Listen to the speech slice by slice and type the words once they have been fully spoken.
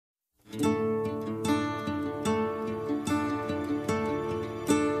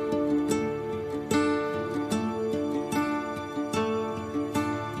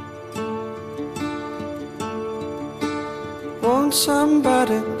want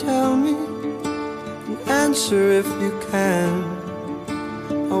somebody to tell me, and answer if you can.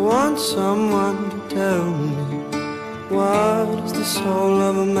 I want someone to tell me, what is the soul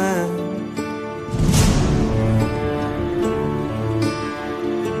of a man?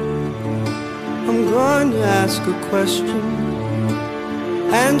 I'm going to ask a question,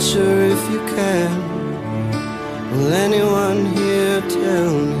 answer if you can. Will anyone here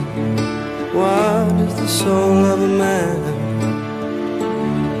tell me, what is the soul of a man?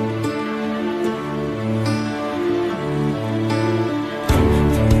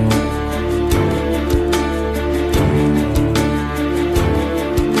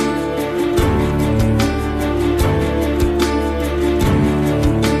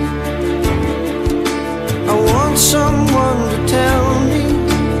 I want someone to tell me,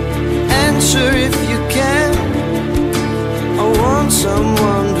 answer if you can. I want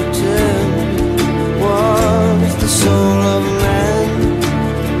someone to tell me, what is the soul of a man?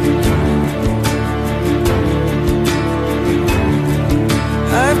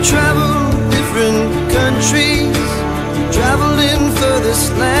 I've traveled different countries, traveled in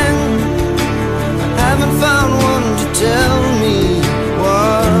furthest land. I haven't found one to tell me,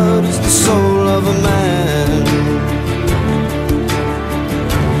 what is the soul of a man?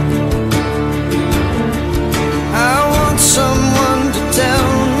 I want someone to tell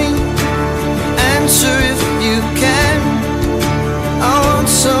me, answer if you can. I want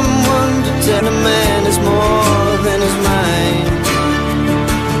someone to tell a man is more than his mind.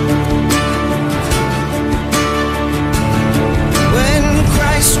 When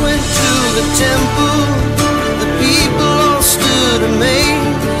Christ went to the temple,